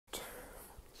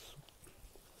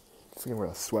Thinking wear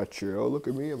a sweatshirt. Oh, look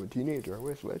at me, I'm a teenager. I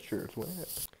wear sweatshirts.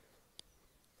 What?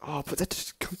 Oh, but that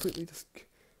just completely just.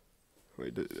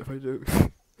 Wait, if I do.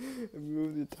 I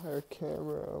move the entire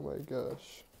camera. Oh my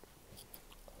gosh.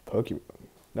 Pokemon.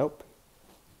 Nope.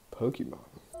 Pokemon.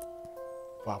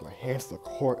 Wow, my hands look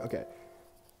horrible. Okay.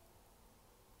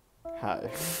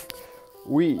 Hi.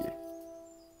 We.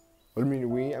 What do you mean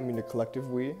we? I mean the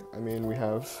collective we. I mean we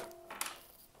have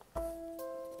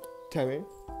Temmie,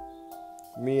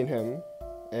 me and him,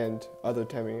 and other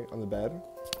Temmie on the bed,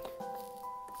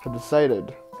 have decided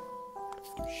to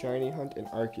shiny hunt in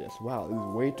Arceus. Wow, this is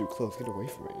way too close. Get away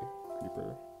from me,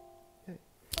 creeper. Yay.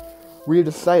 We have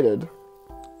decided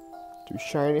to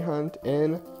shiny hunt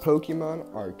in Pokemon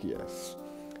Arceus.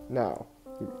 Now,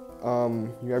 you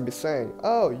might be saying,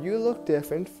 oh, you look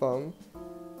different from,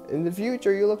 in the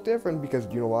future you look different, because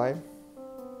you know why?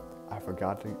 I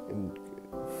forgot to,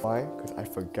 why? Because I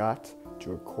forgot to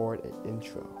record an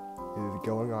intro. It is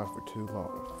going on for too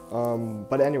long.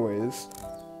 But anyways,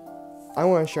 I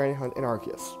want to shiny hunt in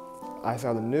Arceus. I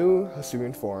saw the new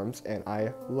Hisuian forms, and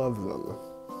I love them.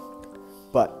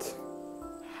 But,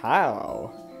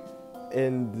 how?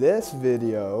 In this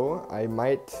video, I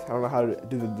don't know how to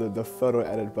do the photo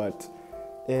edit, but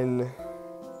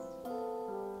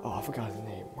oh, I forgot his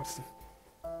name.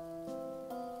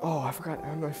 Oh, I forgot,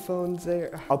 my phone's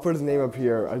there. I'll put his name up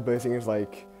here. I basically it's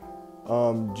like,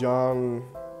 Awesome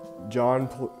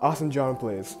John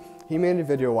Plays. He made a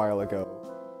video a while ago.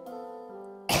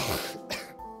 I'm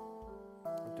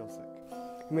still sick.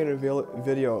 He made a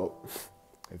video,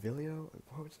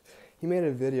 He made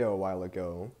a video a while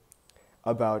ago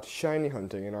about shiny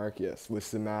hunting in Arceus with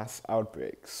the mass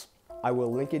outbreaks. I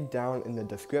will link it down in the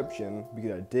description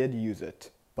because I did use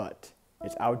it, but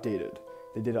it's outdated.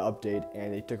 They did an update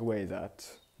and they took away that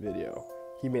video.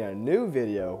 He made a new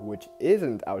video which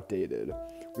isn't outdated,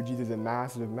 which uses the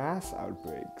massive mass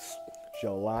outbreaks, which are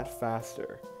a lot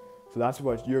faster. So that's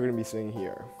what you're going to be seeing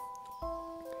here.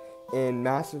 In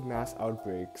massive mass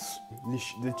outbreaks,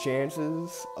 the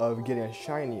chances of getting a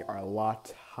shiny are a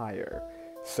lot higher.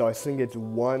 So I think it's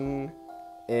 1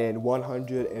 in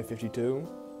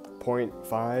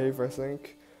 152.5, I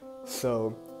think.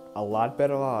 So a lot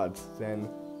better odds than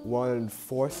 1 in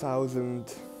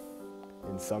 4,000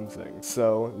 and something.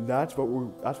 So that's what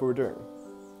we're doing.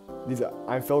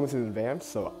 I'm filming this in advance,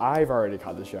 so I've already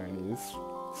caught the shinies,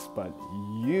 but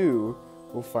you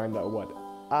will find out what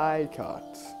I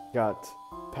caught. Got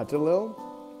Petilil,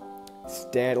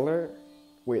 Stantler.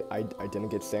 Wait, I didn't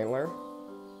get Stantler.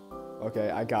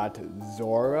 Okay, I got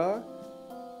Zora.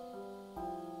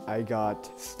 I got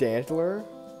Stantler.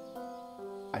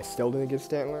 I still didn't get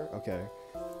Stantler. Okay.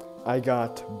 I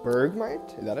got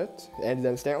Bergmite. Is that it? And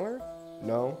then Stantler?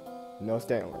 No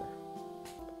Stantler.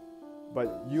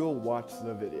 But you'll watch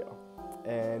the video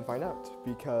and find out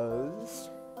because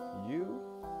you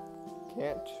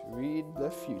can't read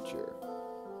the future.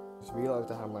 Just realized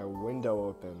to have my window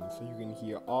open so you can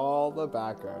hear all the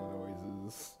background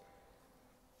noises.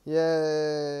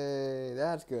 Yay,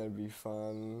 that's gonna be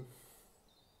fun.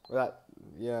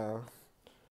 Yeah.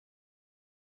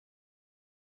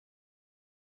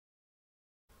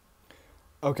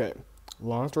 Okay,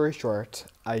 long story short,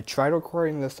 I tried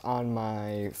recording this on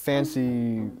my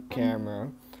fancy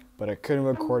camera, but I couldn't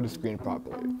record the screen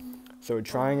properly. So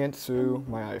trying it through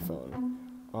my iPhone.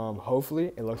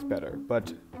 Hopefully it looks better,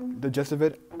 but the gist of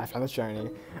it, I found a shiny.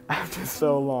 After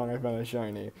so long, I found a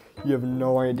shiny. You have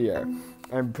no idea.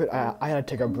 I had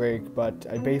to take a break, but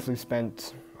I basically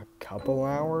spent a couple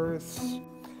hours.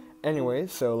 Anyway,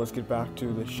 so let's get back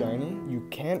to the shiny. You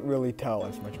can't really tell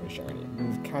it's much of a shiny.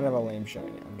 It's kind of a lame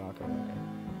shiny, I'm not gonna lie.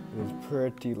 It is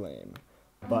pretty lame,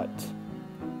 but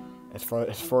it's for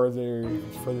the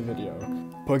video.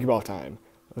 Pokeball time.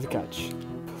 Let's catch.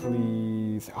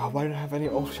 Please. Oh, why don't I have any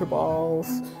Ultra Balls?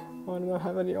 Why don't I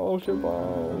have any Ultra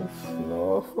Balls?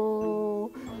 No.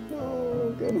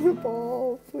 Give me a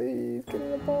ball, please. Give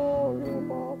me a ball. Give me a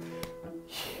ball.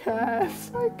 Yes,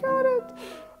 I got it.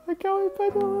 I got my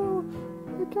Petilil.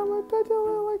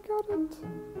 I got it.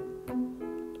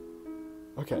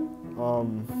 Okay.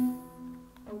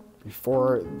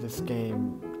 Before this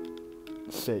game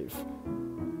save.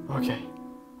 Okay,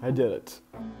 I did it.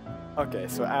 Okay,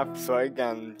 so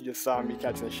again, you saw me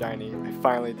catching the shiny. I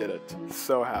finally did it.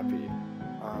 So happy.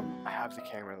 I have the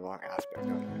camera in the wrong aspect,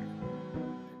 don't I?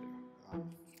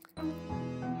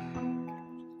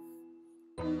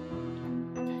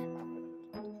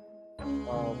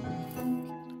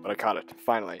 But I caught it,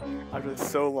 finally. After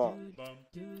so long.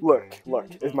 Look,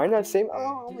 is mine not the same?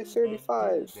 Oh, only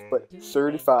 35. But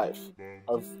 35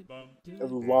 of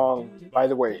long, by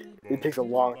the way, it takes a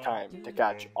long time to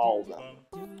catch all of them,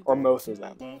 or most of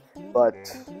them, but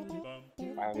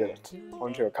I did it.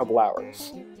 Only took a couple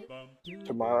hours.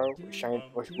 Tomorrow,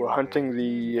 we're hunting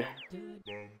the...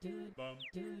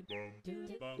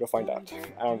 You'll find out.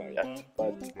 I don't know yet,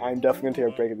 but I'm definitely gonna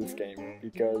take a break of this game,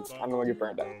 because I don't want to get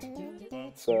burned out.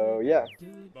 So yeah,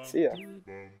 see ya.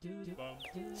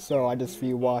 So I just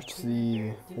rewatched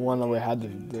the one where I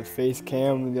had the face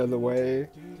cam the other way,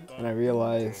 and I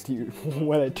realized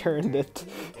when I turned it,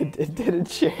 it didn't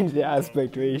change the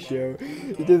aspect ratio.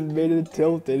 It just made it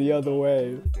tilt the other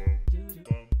way.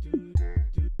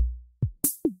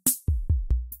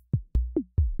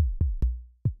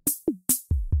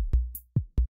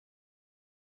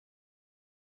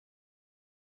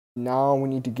 Now we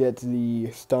need to get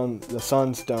the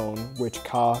sunstone, which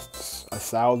costs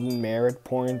 1,000 merit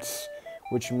points,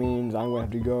 which means I'm gonna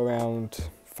have to go around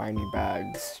finding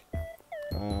bags.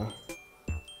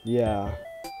 Yeah.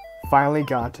 Finally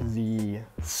got the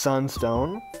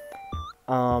sunstone.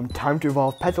 Time to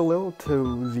evolve Petalil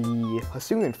to the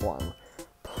Hisuian form.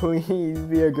 Please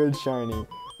be a good shiny.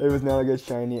 If it was not a good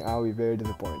shiny, I'll be very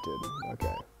disappointed.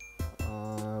 Okay.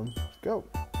 Let's go.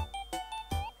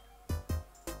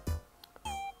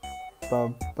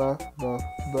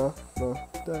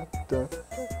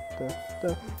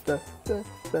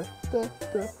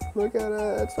 Look at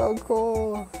it, it's so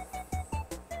cool.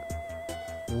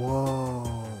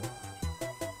 Whoa.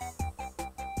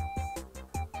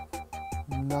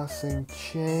 Nothing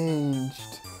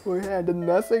changed. Wait, did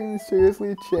nothing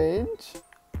seriously change?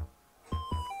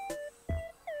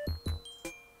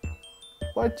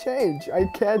 What changed? I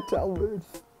can't tell this.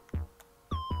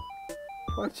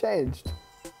 What changed?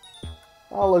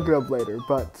 I'll look it up later,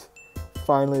 but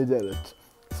finally did it.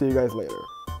 See you guys later.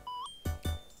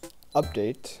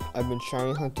 Update. I've been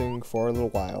shiny hunting for a little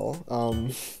while.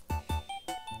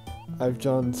 I've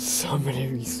done so many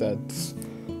resets.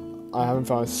 I haven't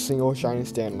found a single shiny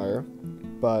Stantler,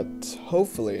 but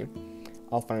hopefully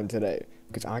I'll find it today,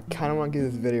 because I kind of want to get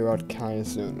this video out kind of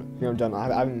soon. You know, I'm done.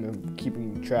 I haven't been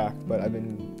keeping track, but I've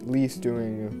been at least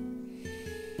doing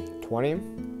 20,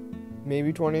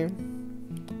 maybe 20.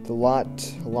 It's a lot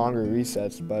longer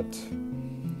resets, but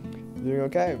doing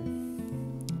okay.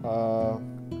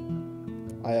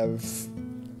 I have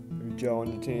Joe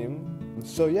on the team,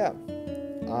 so yeah,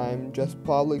 I'm just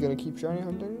probably gonna keep shiny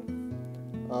hunting.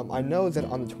 I know that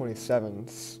on the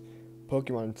 27th,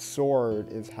 Pokemon Sword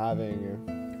is having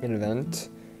an event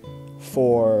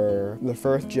for the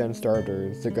first gen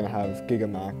starters. They're gonna have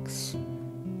Gigamax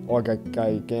or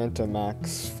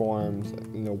Gigantamax forms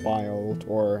in the wild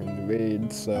or in the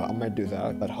raids, so I might do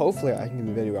that. But hopefully I can get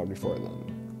the video out before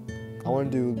then. I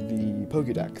want to do the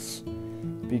Pokédex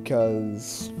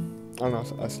because, I don't know,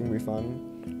 that seems to be fun.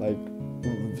 Like,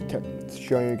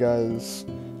 showing you guys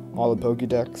all the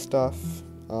Pokédex stuff.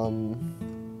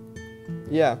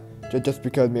 Yeah, just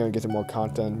because maybe I get some more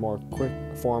content, more quick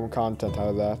form content out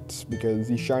of that, because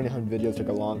these shiny hunt videos take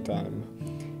a long time.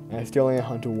 And I still only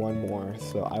hunt to one more,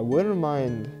 so I wouldn't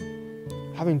mind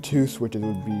having 2 switches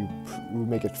would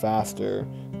make it faster,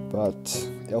 but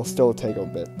it'll still take a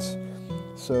bit.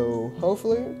 So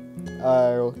hopefully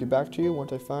I'll get back to you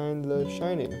once I find the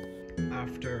shiny.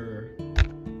 After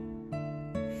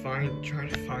trying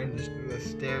to find the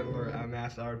Stantler at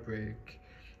Mass Outbreak,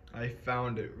 I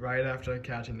found it right after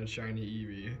catching the shiny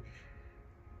Eevee.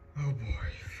 Oh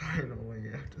boy,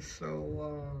 finally, after so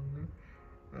long.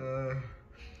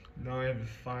 Now I have to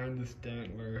find the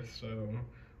Stantler, so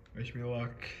wish me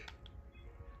luck.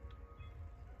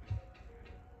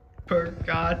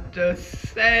 Forgot to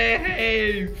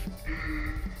save!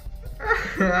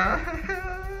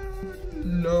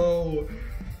 No!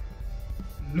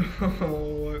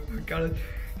 No! I gotta.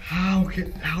 How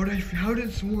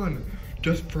did someone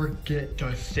just forget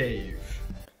to save?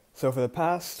 So for the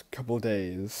past couple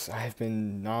days, I've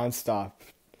been non-stop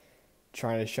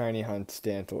trying to shiny hunt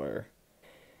Stantler.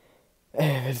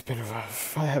 And it's been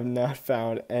rough. I have not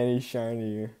found any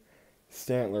shiny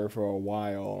Stantler for a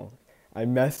while. I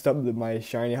messed up my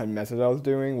shiny hunt method I was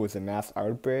doing with the Mass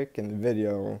Outbreak in the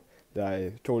video that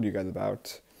I told you guys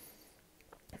about.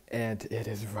 And it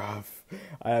is rough.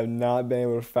 I have not been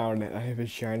able to find it. I have been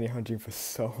shiny hunting for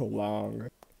so long.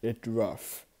 It's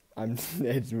rough.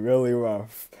 It's really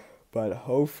rough. But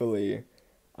hopefully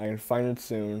I can find it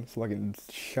soon so I can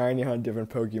shiny hunt different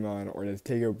Pokemon or just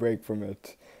take a break from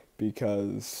it,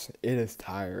 because it is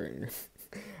tiring.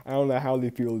 I don't know how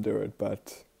these people do it,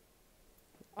 but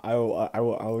I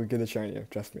will get a shiny.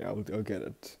 Trust me, I'll get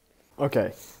it.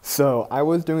 Okay, so I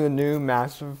was doing a new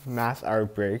Mass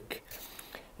Outbreak,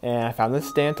 and I found this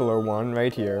Stantler one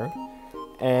right here,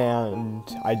 and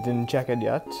I didn't check it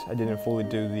yet. I didn't fully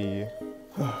do the...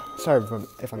 Sorry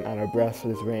if I'm out of breath, I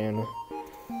just ran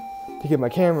to get my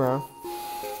camera.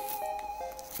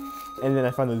 And then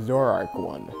I found the Zorark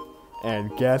one.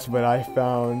 And guess what I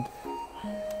found?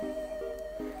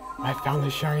 I found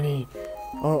the shiny.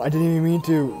 Oh, I didn't even mean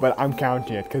to, but I'm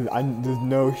counting it because there's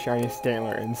no shiny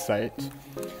Stantler in sight.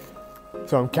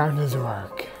 So I'm counting the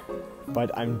Zorark.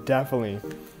 But I'm definitely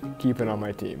keeping on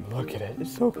my team. Look at it,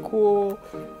 it's so cool.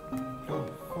 No,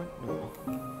 what? No.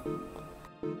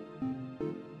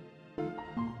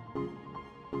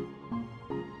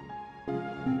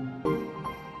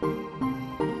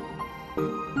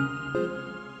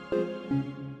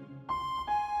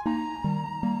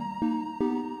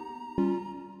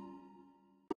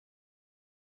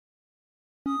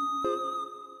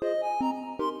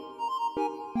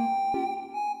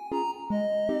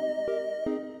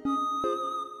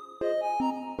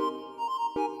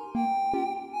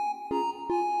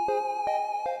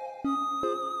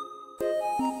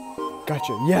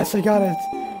 Gotcha. Yes, I got it.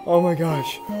 Oh my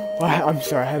gosh. I'm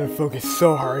sorry, I had to focus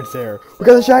so hard there. We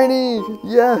got a shiny.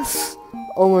 Yes.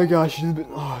 Oh my gosh.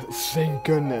 Oh, thank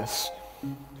goodness.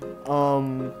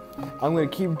 I'm gonna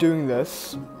keep doing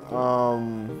this.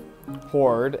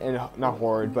 Horde and not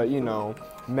horde, but you know,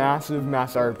 mass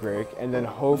outbreak, and then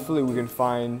hopefully we can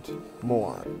find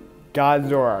more. God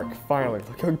Zorark. Finally.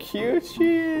 Look how cute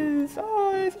she is.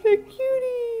 Oh, it's a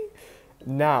cutie.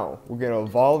 Now, we're going to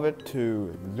evolve it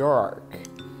to Zorark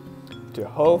to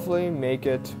hopefully make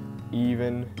it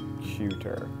even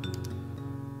cuter.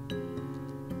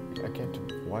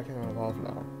 Why can't I evolve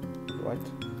now? What?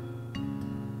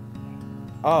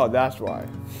 Oh, that's why.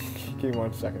 Give me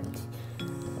 1 second.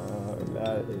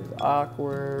 That is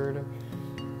awkward.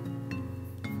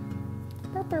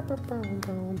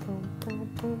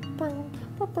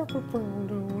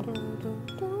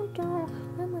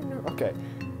 Okay.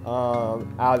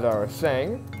 As I was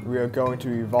saying, we are going to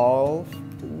evolve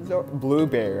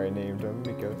Blueberry. I named him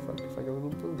because it's like a little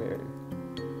blueberry.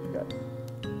 Okay.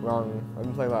 Wrong. I've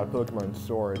been playing a lot of Pokemon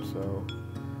Sword, so.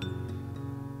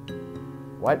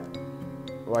 What?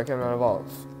 Why can't I evolve?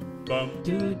 I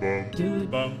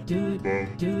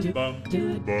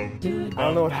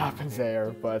don't know what happens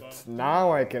there, but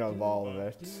now I can evolve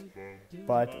it.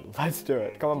 But let's do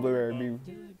it. Come on, Blueberry.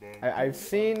 I've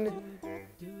seen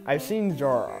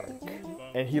Zorark,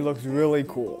 and he looks really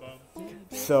cool.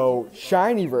 So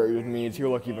shiny version means he'll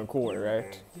look even cooler,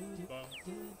 right?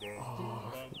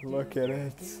 Oh, look at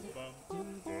it.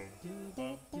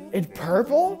 It's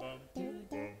purple?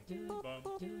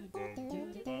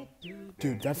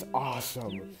 Dude, that's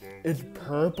awesome. It's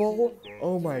purple?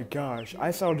 Oh my gosh. I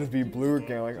saw it just be blue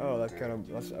again. Like, oh, that's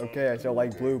okay. I still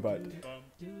like blue, but.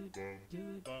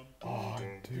 Oh,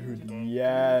 dude,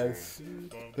 yes.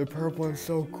 The purple one's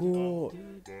so cool.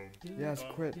 Yes,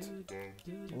 quit.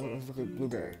 Let's look at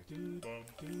Blueberry.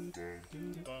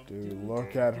 Dude,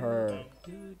 look at her.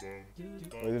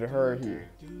 Or is it her or he?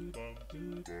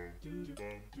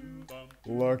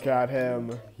 Look at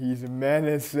him. He's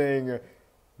menacing.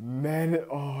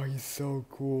 Oh, he's so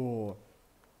cool.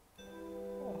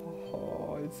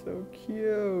 Oh, it's so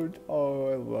cute.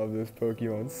 Oh, I love this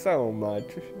Pokemon so much.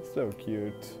 It's so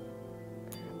cute.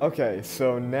 Okay,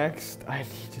 so next I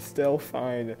need to still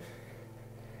find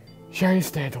shiny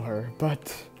Stantler,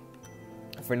 but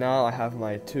for now I have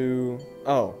my two.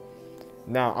 Oh,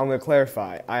 now I'm gonna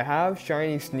clarify. I have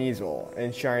shiny Sneasel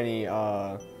and shiny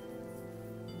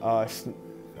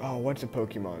what's a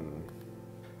Pokemon?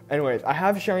 Anyways, I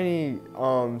have shiny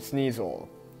Sneasel.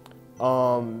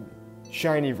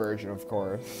 Shiny version, of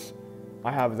course.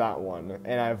 I have that one,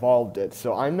 and I evolved it.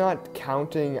 So I'm not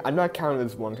counting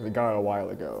this one because I got it a while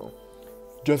ago.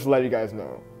 Just to let you guys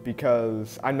know,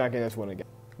 because I'm not getting this one again.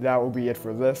 That will be it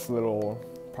for this little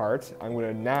part. I'm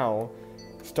gonna now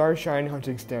start shiny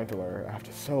hunting Stantler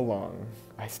after so long.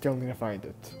 I still need to find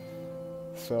it.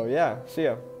 So yeah, see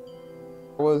ya.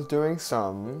 I was doing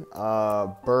some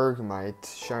Bergmite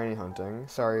shiny hunting.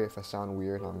 Sorry if I sound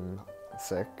weird, I'm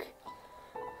sick.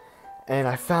 And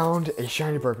I found a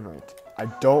shiny Bergmite. I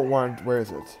don't want, where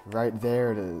is it? Right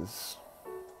there it is.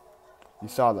 You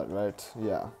saw that, right?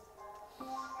 Yeah.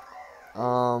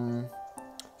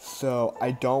 So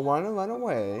I don't want to run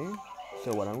away.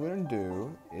 So what I'm gonna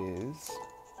do is,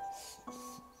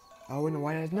 oh no,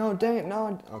 why did no, dang it,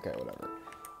 no. Okay, whatever.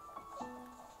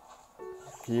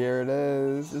 Here it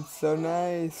is. It's so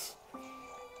nice.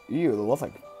 Ew, it looks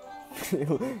like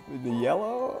the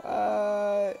yellow,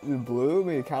 the blue,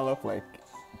 maybe kind of look like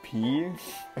pea,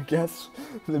 I guess,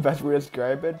 the best way to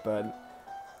describe it, but,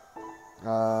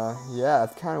 yeah,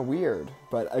 it's kind of weird,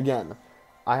 but again,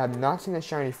 I have not seen a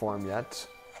shiny form yet,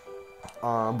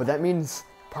 but that means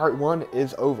part 1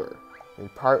 is over.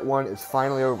 And part 1 is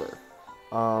finally over.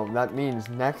 That means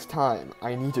next time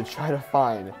I need to try to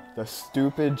find the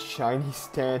stupid shiny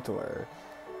Stantler.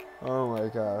 Oh my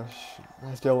gosh,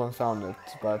 I still haven't found it,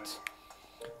 but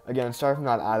again, sorry if I'm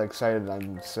not as excited,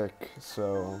 I'm sick,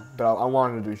 so, but I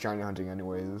wanted to do shiny hunting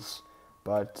anyways,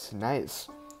 but nice,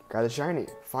 got a shiny,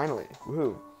 finally,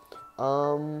 woohoo.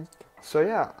 So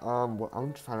yeah, well,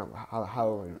 I'm just finding out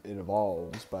how it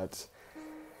evolves, but,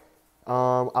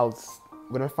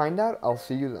 when I find out, I'll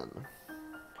see you then.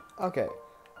 Okay,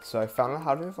 so I found out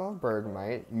how to evolve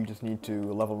Bergmite. You just need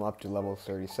to level him up to level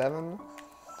 37,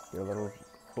 get a little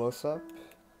close up.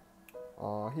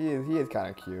 Aw, he is kind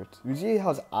of cute. You see how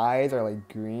his eyes are like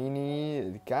greeny?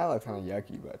 It kind of looks kind of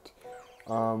yucky, but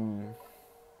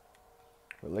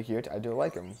really cute. I do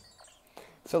like him.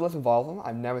 So let's evolve him.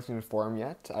 I've never seen a form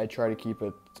yet. I try to keep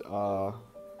it. I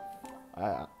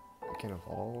can't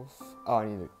evolve. Oh,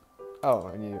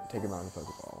 I need to take him out of the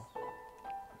Pokeball.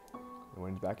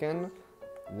 When he's back in,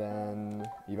 then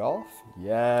evolve.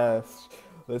 Yes.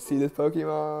 Let's see this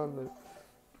Pokemon.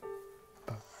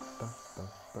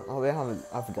 Oh, they haven't.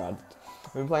 I forgot.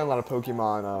 I've been playing a lot of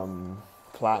Pokemon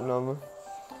Platinum,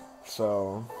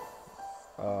 so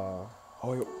oh,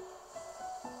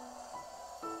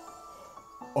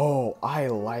 I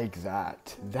like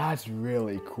that. That's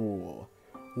really cool.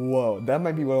 Whoa, that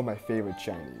might be one of my favorite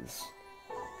shinies.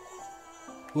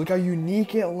 Look how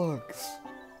unique it looks.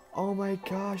 Oh my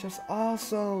gosh, that's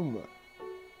awesome.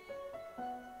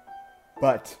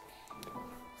 But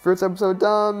first episode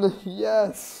done.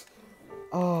 Yes.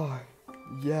 Oh,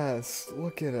 yes,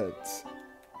 look at it.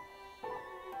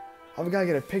 I've got to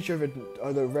get a picture of it,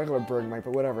 of the regular Bergmite,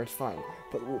 but whatever, it's fine.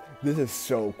 But this is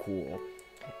so cool.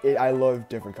 I love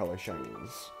different color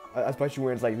shinies, especially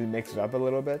when it's like they mix it up a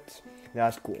little bit.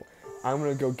 That's cool. I'm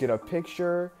gonna go get a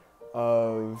picture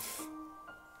of.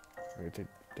 I'm gonna take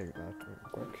that real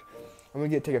quick. I'm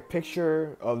gonna take a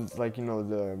picture of, like, you know,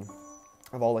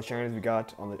 of all the shinies we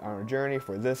got on our journey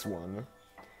for this one.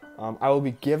 I will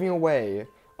be giving away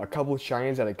a couple of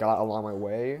shinies that I got along my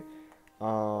way.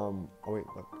 Oh wait,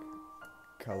 look.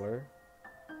 Color.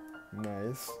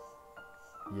 Nice.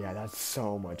 Yeah, that's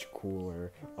so much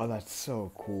cooler. Oh, that's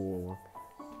so cool.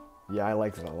 Yeah, I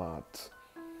like it a lot.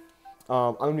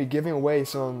 I'm going to be giving away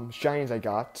some shinies I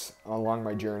got along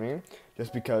my journey,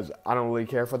 just because I don't really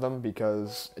care for them,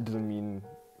 because it doesn't mean,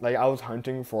 like, I was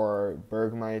hunting for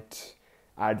Bergmite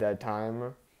at that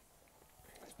time.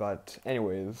 But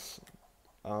anyways,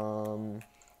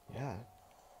 yeah,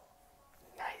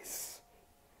 nice.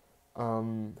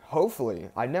 Hopefully,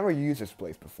 I never used this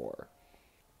place before,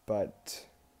 but,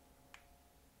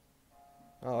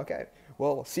 oh, okay.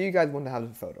 Well, see you guys when I have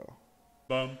the photo.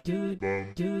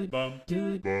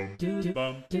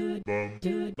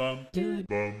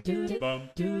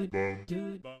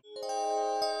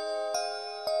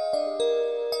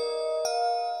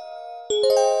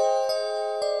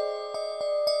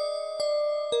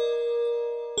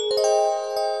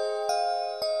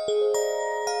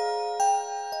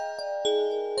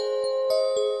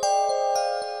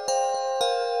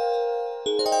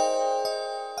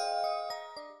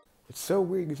 It's so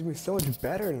weird, it's gonna be so much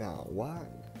better now. Why?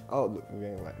 Oh, we're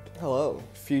getting light. Hello,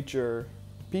 future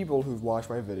people who've watched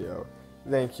my video.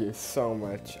 Thank you so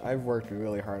much. I've worked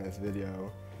really hard on this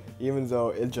video, even though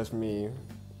it's just me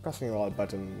pressing a lot of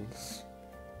buttons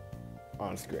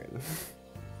on screen.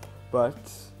 But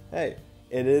hey,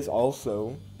 it is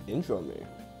also intro me.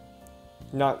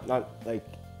 Not like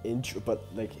intro, but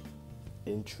like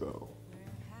intro.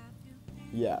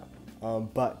 Yeah.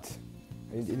 But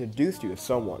I need to introduce you to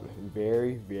someone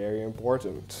very, very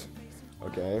important.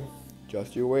 Okay?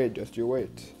 Just you wait, just you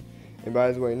wait. And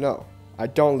by the way, no, I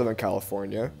don't live in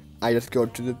California. I just go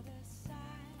to the,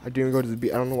 I do even go to the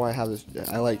beach. I don't know why I have this,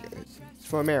 I like it. It's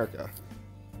from America.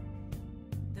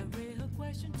 The real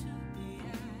question to be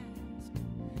asked,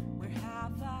 where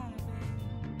have I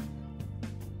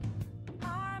been?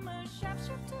 I'm a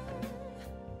sharpshooter,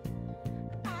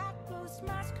 I close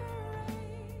masquerade,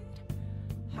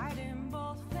 hiding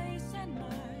both face and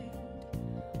mind,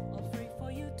 all free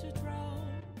for you to draw.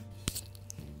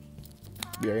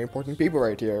 Very important people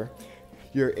right here.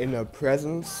 You're in the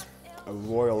presence of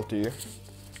royalty.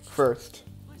 First,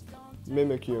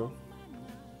 Mimikyu.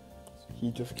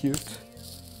 He's just cute.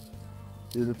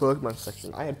 Here's the Pokemon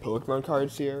section. I had Pokemon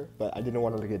cards here, but I didn't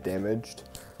want them to get damaged.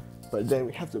 But then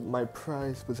we have my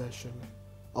prized possession,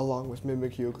 along with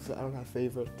Mimikyu, because I don't have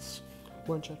favorites.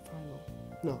 OneShot Primal.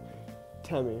 No,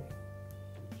 Temmie.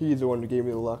 He's the one who gave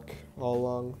me the luck all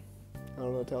along. I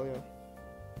don't know what to tell you.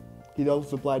 He's also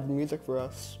supplied music for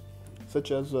us,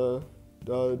 such as the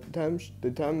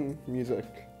Temmie music.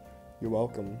 You're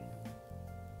welcome.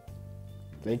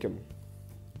 Thank him.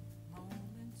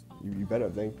 You better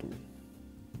thank him.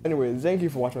 Anyway, thank you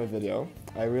for watching my video.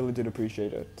 I really did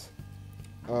appreciate it.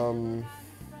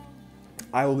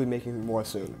 I will be making more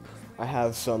soon. I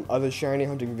have some other shiny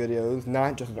hunting videos,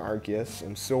 not just an Arceus,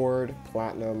 and Sword,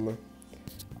 Platinum,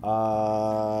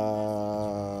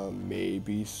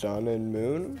 maybe Sun and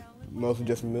Moon. Mostly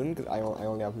just Moon, because I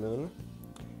only have Moon.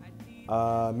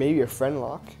 Maybe a friend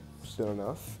lock, still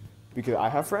enough, because I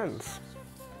have friends.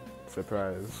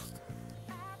 Surprise.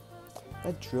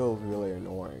 That drill is really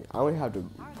annoying. I only have to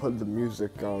put the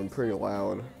music on pretty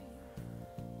loud.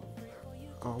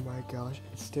 Oh my gosh,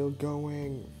 it's still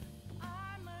going.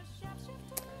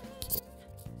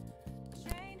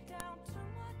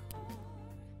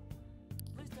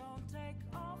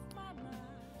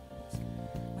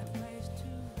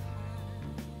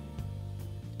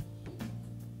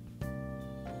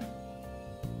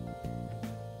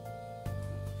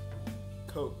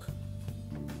 Coke.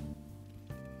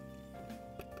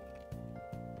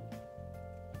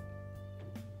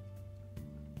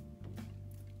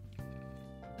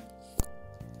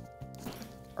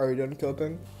 Are you done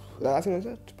cooking? I think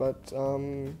that's it, but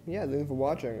yeah, thank you for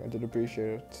watching. I did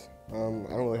appreciate it. I don't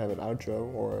really have an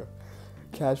outro or a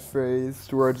catchphrase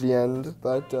towards the end,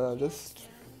 but just...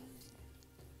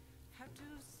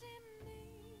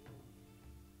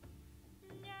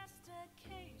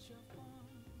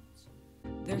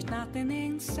 There's nothing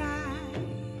inside.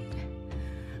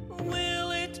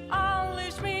 Will it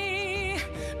always be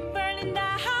burning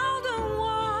down the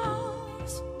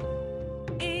walls?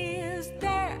 Is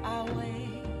there a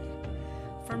way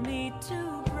for me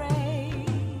to break?